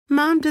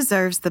Mom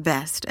deserves the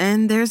best,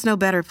 and there's no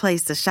better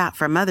place to shop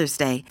for Mother's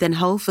Day than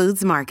Whole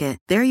Foods Market.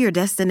 They're your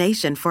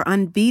destination for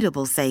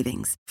unbeatable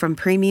savings, from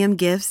premium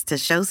gifts to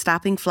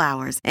show-stopping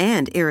flowers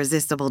and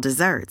irresistible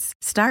desserts.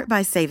 Start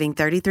by saving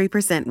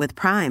 33% with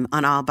Prime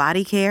on all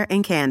body care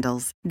and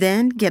candles.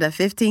 Then get a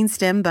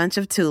 15-stem bunch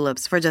of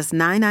tulips for just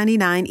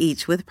 $9.99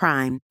 each with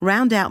Prime.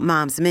 Round out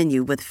Mom's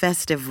menu with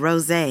festive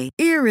rosé,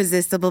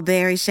 irresistible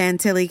berry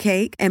chantilly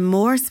cake, and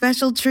more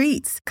special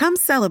treats. Come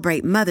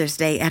celebrate Mother's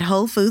Day at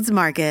Whole Foods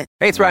Market.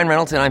 Hey, it's Ryan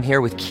Reynolds, and I'm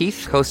here with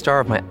Keith, co-star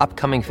of my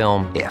upcoming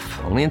film, If,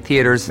 only in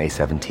theaters May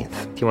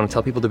 17th. Do you want to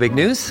tell people the big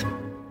news?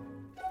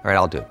 All right,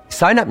 I'll do it.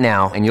 Sign up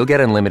now and you'll get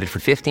unlimited for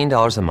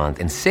 $15 a month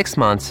and 6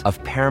 months of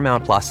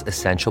Paramount Plus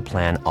Essential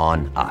Plan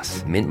on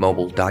us.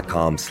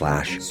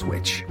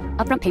 MintMobile.com/switch.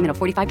 Upfront payment of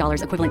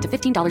 $45 equivalent to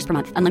 $15 per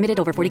month. Unlimited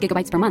over 40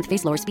 gigabytes per month.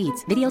 Face lower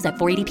speeds. Videos at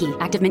 480p.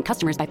 Active Mint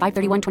customers by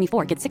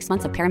 531.24 get 6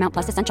 months of Paramount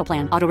Plus Essential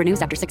Plan. Auto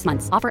renews after 6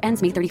 months. Offer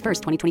ends May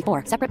 31st,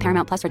 2024. Separate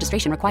Paramount Plus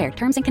registration required.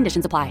 Terms and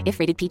conditions apply if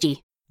rated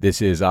PG.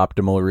 This is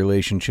Optimal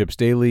Relationships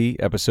Daily,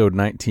 episode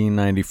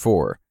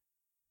 1994.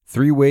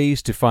 3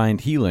 Ways to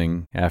Find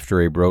Healing After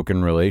a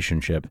Broken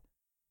Relationship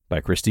by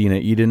Kristina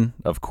Eden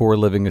of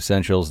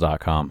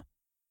CoreLivingEssentials.com.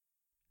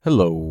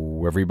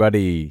 Hello,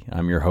 everybody.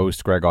 I'm your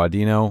host, Greg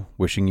Audino,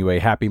 wishing you a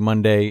happy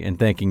Monday and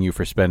thanking you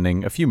for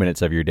spending a few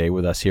minutes of your day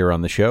with us here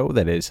on the show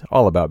that is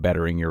all about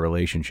bettering your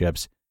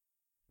relationships.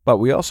 But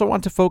we also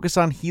want to focus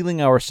on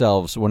healing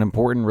ourselves when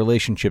important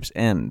relationships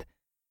end.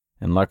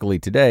 And luckily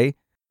today,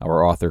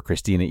 our author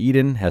Kristina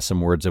Eden has some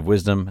words of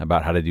wisdom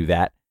about how to do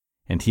that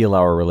and heal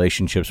our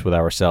relationships with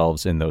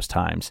ourselves in those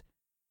times.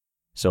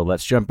 So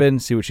let's jump in,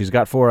 see what she's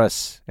got for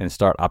us, and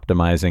start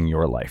optimizing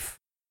your life.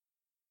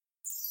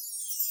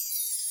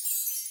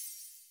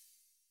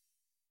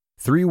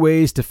 3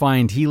 Ways to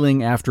Find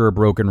Healing After a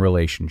Broken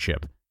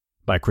Relationship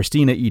by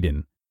Kristina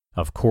Eden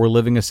of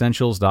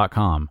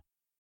CoreLivingEssentials.com.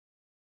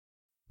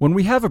 When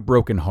we have a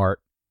broken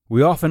heart,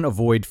 we often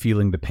avoid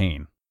feeling the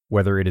pain,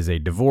 whether it is a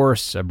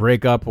divorce, a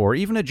breakup, or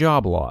even a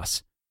job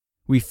loss.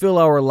 We fill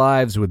our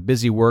lives with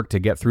busy work to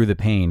get through the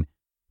pain,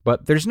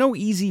 but there's no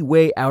easy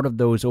way out of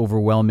those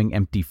overwhelming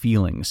empty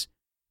feelings.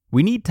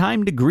 We need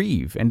time to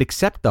grieve and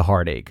accept the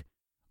heartache.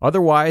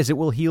 Otherwise, it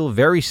will heal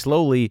very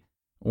slowly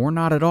or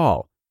not at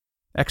all.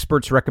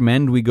 Experts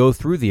recommend we go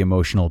through the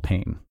emotional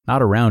pain,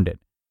 not around it.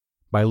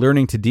 By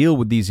learning to deal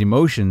with these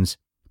emotions,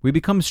 we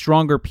become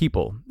stronger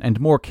people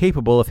and more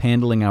capable of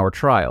handling our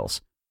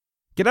trials.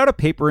 Get out a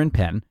paper and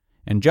pen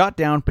and jot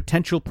down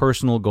potential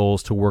personal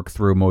goals to work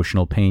through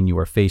emotional pain you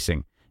are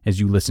facing as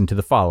you listen to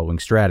the following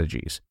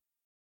strategies.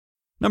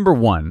 Number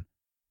 1,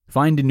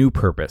 find a new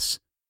purpose.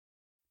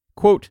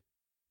 Quote,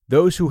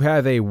 "Those who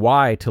have a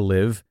why to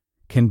live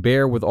can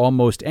bear with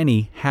almost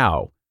any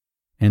how."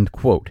 End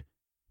quote.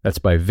 That's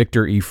by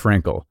Viktor E.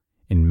 Frankl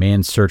in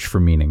Man's Search for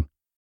Meaning.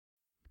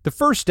 The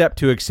first step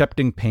to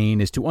accepting pain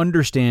is to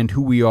understand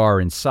who we are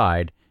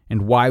inside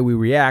and why we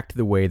react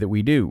the way that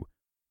we do.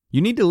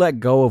 You need to let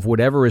go of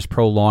whatever is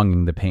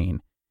prolonging the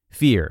pain,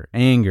 fear,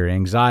 anger,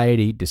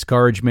 anxiety,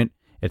 discouragement,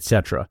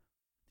 etc.,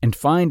 and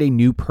find a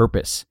new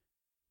purpose.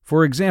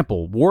 For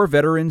example, war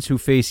veterans who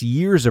face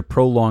years of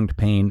prolonged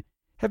pain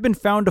have been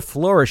found to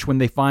flourish when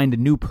they find a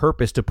new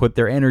purpose to put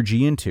their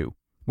energy into,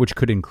 which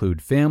could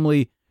include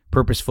family,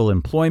 purposeful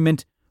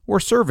employment, or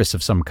service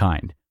of some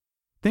kind.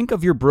 Think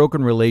of your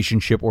broken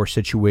relationship or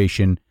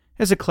situation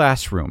as a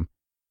classroom.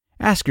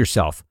 Ask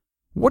yourself,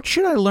 what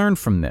should I learn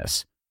from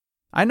this?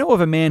 I know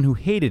of a man who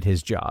hated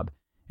his job,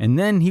 and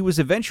then he was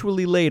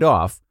eventually laid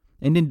off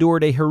and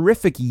endured a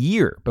horrific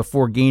year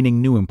before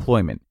gaining new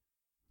employment.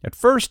 At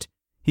first,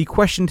 he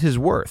questioned his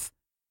worth,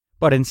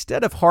 but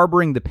instead of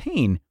harboring the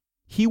pain,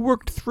 he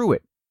worked through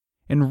it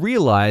and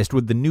realized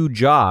with the new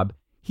job,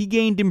 he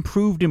gained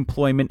improved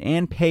employment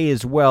and pay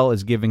as well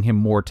as giving him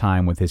more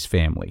time with his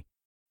family.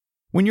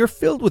 When you're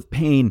filled with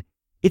pain,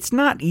 it's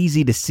not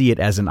easy to see it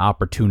as an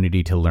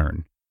opportunity to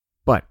learn,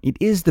 but it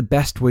is the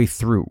best way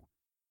through.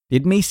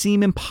 It may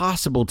seem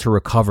impossible to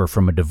recover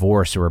from a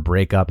divorce or a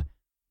breakup,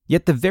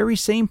 yet the very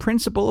same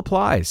principle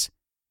applies.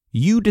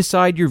 You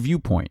decide your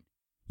viewpoint.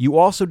 You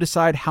also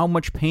decide how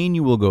much pain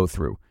you will go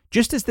through,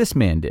 just as this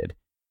man did.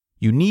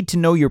 You need to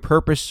know your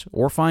purpose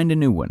or find a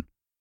new one.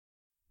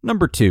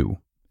 Number 2,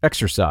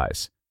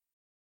 exercise.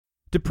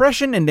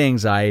 Depression and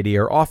anxiety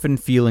are often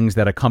feelings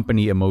that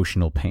accompany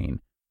emotional pain,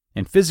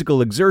 and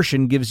physical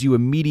exertion gives you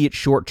immediate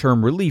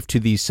short-term relief to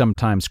these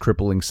sometimes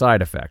crippling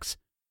side effects.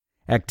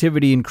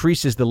 Activity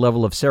increases the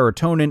level of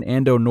serotonin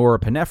and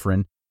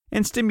norepinephrine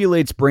and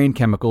stimulates brain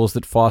chemicals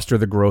that foster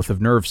the growth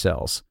of nerve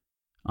cells.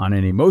 On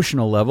an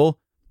emotional level,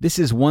 this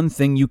is one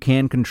thing you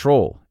can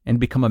control and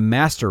become a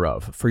master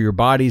of for your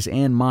body's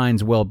and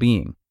mind's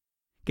well-being.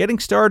 Getting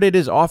started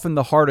is often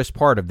the hardest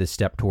part of this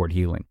step toward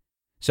healing.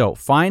 So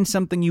find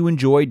something you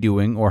enjoy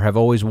doing or have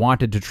always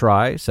wanted to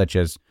try, such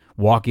as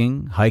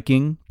walking,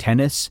 hiking,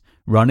 tennis,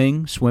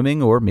 running,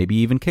 swimming, or maybe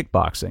even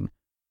kickboxing.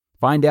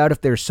 Find out if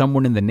there's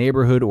someone in the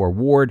neighborhood or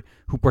ward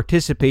who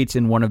participates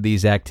in one of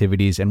these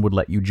activities and would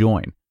let you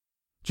join.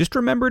 Just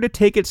remember to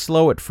take it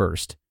slow at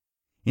first.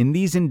 In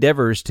these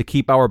endeavors to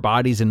keep our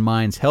bodies and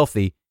minds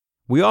healthy,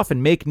 we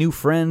often make new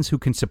friends who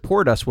can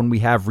support us when we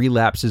have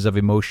relapses of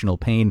emotional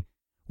pain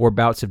or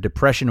bouts of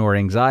depression or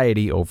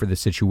anxiety over the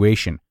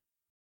situation.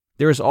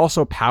 There is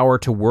also power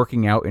to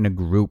working out in a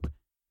group.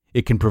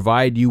 It can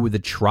provide you with a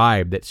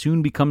tribe that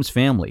soon becomes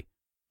family.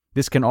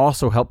 This can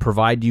also help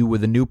provide you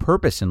with a new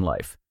purpose in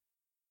life.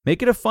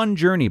 Make it a fun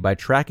journey by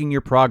tracking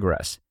your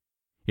progress.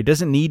 It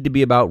doesn't need to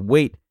be about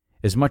weight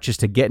as much as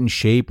to get in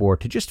shape or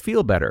to just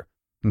feel better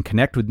and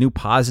connect with new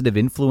positive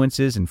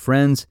influences and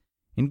friends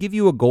and give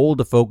you a goal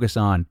to focus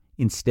on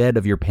instead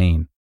of your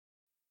pain.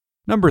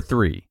 Number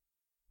 3,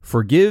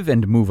 forgive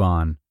and move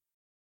on.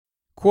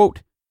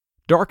 Quote,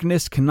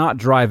 "Darkness cannot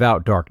drive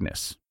out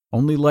darkness.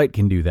 Only light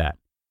can do that.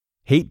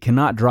 Hate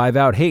cannot drive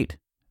out hate.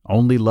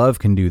 Only love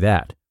can do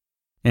that."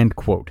 End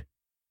quote.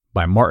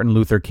 By Martin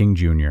Luther King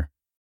Jr.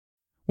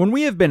 When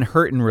we have been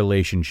hurt in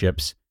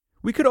relationships,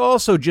 we could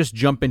also just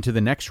jump into the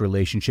next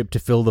relationship to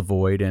fill the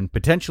void and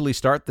potentially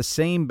start the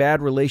same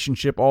bad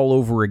relationship all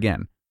over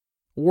again.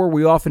 Or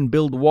we often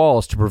build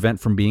walls to prevent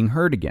from being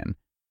hurt again.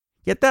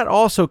 Yet that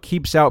also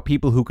keeps out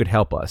people who could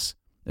help us,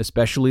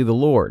 especially the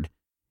Lord.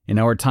 In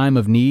our time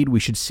of need, we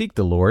should seek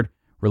the Lord,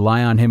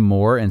 rely on Him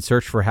more, and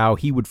search for how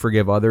He would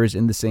forgive others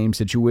in the same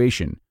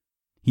situation.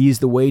 He is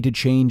the way to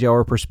change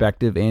our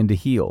perspective and to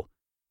heal.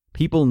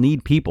 People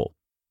need people.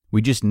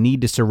 We just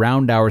need to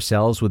surround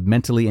ourselves with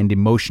mentally and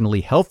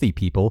emotionally healthy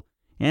people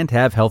and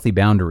have healthy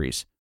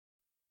boundaries.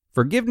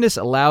 Forgiveness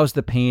allows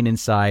the pain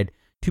inside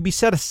to be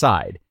set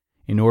aside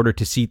in order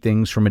to see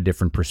things from a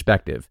different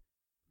perspective,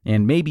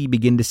 and maybe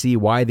begin to see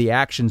why the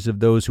actions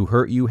of those who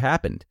hurt you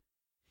happened.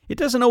 It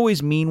doesn't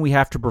always mean we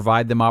have to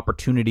provide them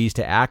opportunities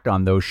to act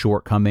on those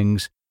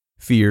shortcomings,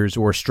 fears,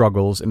 or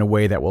struggles in a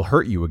way that will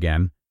hurt you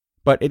again,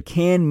 but it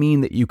can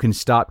mean that you can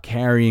stop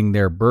carrying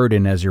their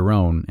burden as your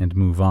own and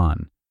move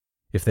on.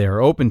 If they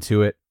are open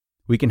to it,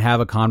 we can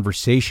have a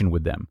conversation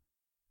with them,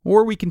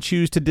 or we can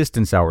choose to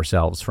distance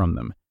ourselves from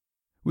them.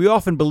 We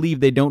often believe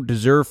they don't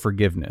deserve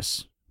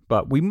forgiveness,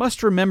 but we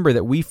must remember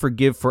that we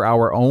forgive for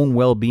our own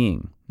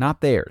well-being, not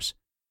theirs.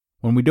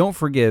 When we don't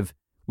forgive,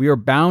 we are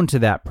bound to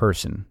that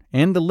person,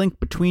 and the link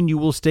between you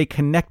will stay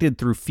connected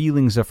through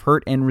feelings of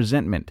hurt and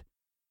resentment.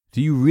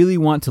 Do you really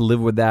want to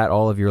live with that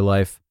all of your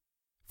life?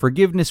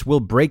 Forgiveness will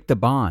break the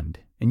bond,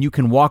 and you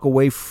can walk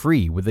away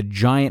free with a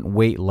giant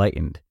weight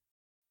lightened.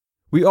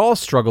 We all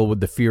struggle with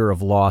the fear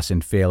of loss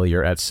and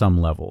failure at some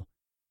level.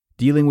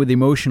 Dealing with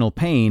emotional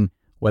pain,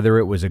 whether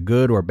it was a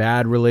good or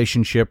bad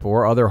relationship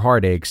or other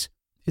heartaches,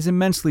 is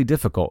immensely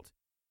difficult.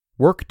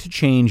 Work to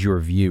change your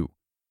view.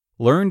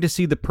 Learn to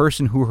see the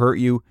person who hurt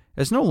you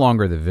as no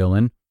longer the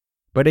villain,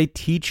 but a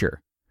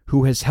teacher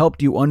who has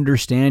helped you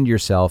understand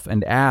yourself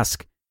and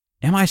ask,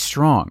 am I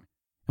strong?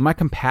 Am I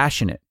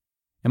compassionate?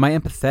 Am I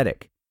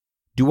empathetic?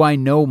 Do I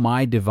know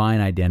my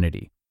divine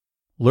identity?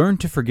 Learn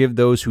to forgive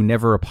those who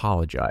never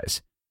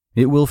apologize.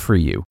 It will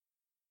free you.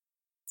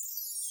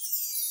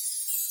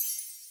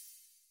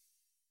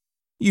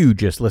 You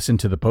just listened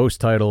to the post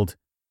titled,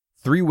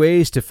 3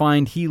 Ways to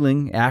Find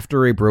Healing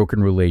After a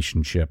Broken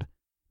Relationship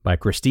by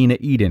Kristina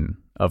Eden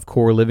of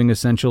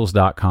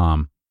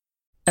CoreLivingEssentials.com.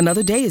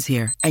 Another day is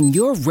here, and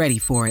you're ready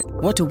for it.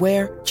 What to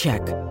wear?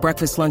 Check.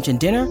 Breakfast, lunch, and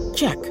dinner?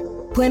 Check.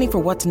 Planning for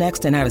what's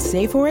next and how to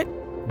save for it?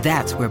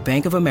 That's where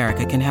Bank of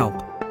America can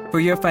help. For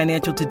your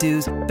financial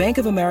to-dos, Bank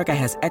of America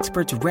has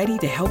experts ready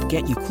to help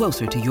get you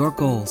closer to your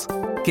goals.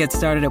 Get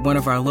started at one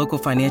of our local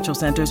financial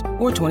centers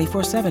or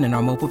 24/7 in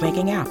our mobile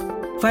banking app.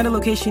 Find a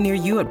location near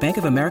you at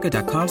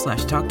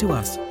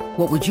bankofamerica.com/talktous.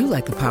 What would you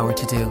like the power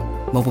to do?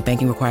 Mobile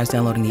banking requires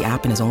downloading the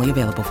app and is only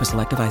available for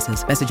select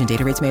devices. Message and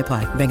data rates may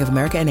apply. Bank of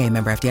America N.A.,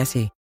 member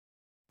FDIC.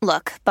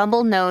 Look,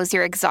 Bumble knows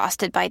you're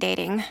exhausted by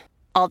dating.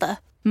 All the,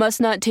 must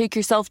not take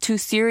yourself too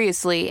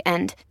seriously,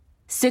 and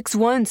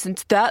 6'1"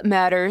 since that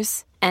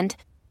matters, and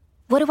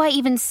what do I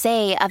even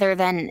say other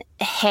than,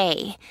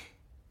 hey?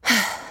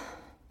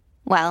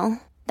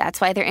 Well, that's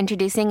why they're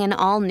introducing an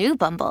all-new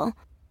Bumble,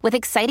 with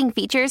exciting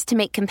features to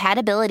make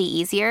compatibility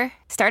easier,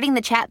 starting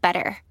the chat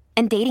better,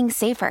 and dating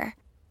safer.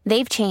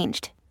 They've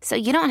changed, so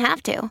you don't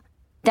have to.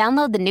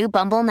 Download the new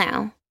Bumble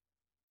now.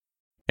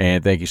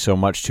 And thank you so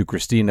much to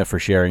Kristina for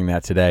sharing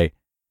that today.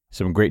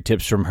 Some great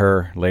tips from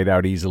her, laid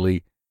out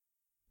easily.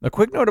 A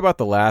quick note about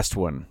the last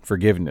one,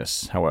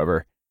 forgiveness,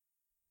 however.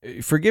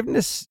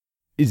 Forgiveness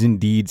is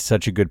indeed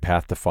such a good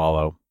path to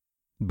follow,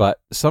 but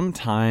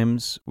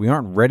sometimes we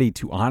aren't ready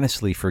to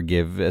honestly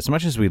forgive as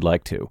much as we'd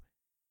like to.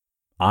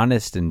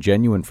 Honest and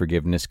genuine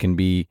forgiveness can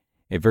be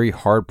a very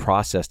hard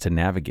process to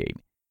navigate,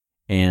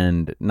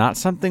 and not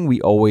something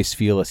we always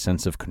feel a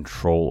sense of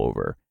control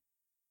over.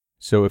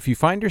 So if you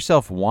find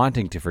yourself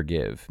wanting to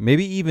forgive,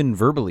 maybe even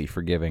verbally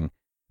forgiving,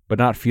 but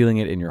not feeling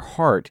it in your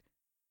heart,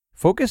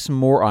 focus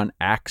more on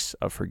acts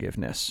of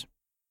forgiveness.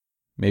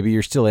 Maybe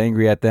you're still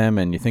angry at them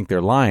and you think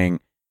they're lying,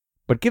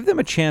 but give them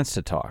a chance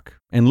to talk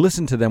and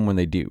listen to them when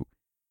they do.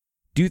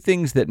 Do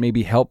things that may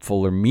be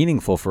helpful or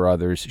meaningful for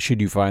others should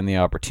you find the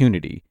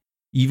opportunity,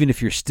 even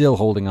if you're still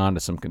holding on to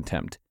some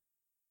contempt.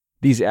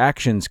 These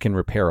actions can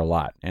repair a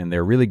lot, and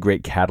they're really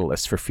great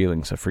catalysts for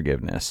feelings of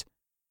forgiveness.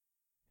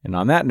 And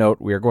on that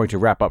note, we are going to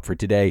wrap up for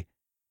today.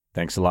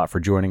 Thanks a lot for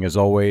joining as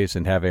always,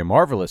 and have a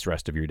marvelous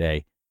rest of your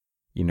day.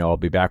 You know I'll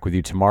be back with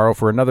you tomorrow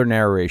for another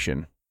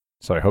narration,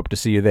 so I hope to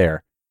see you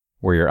there,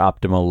 where your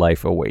optimal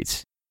life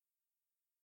awaits.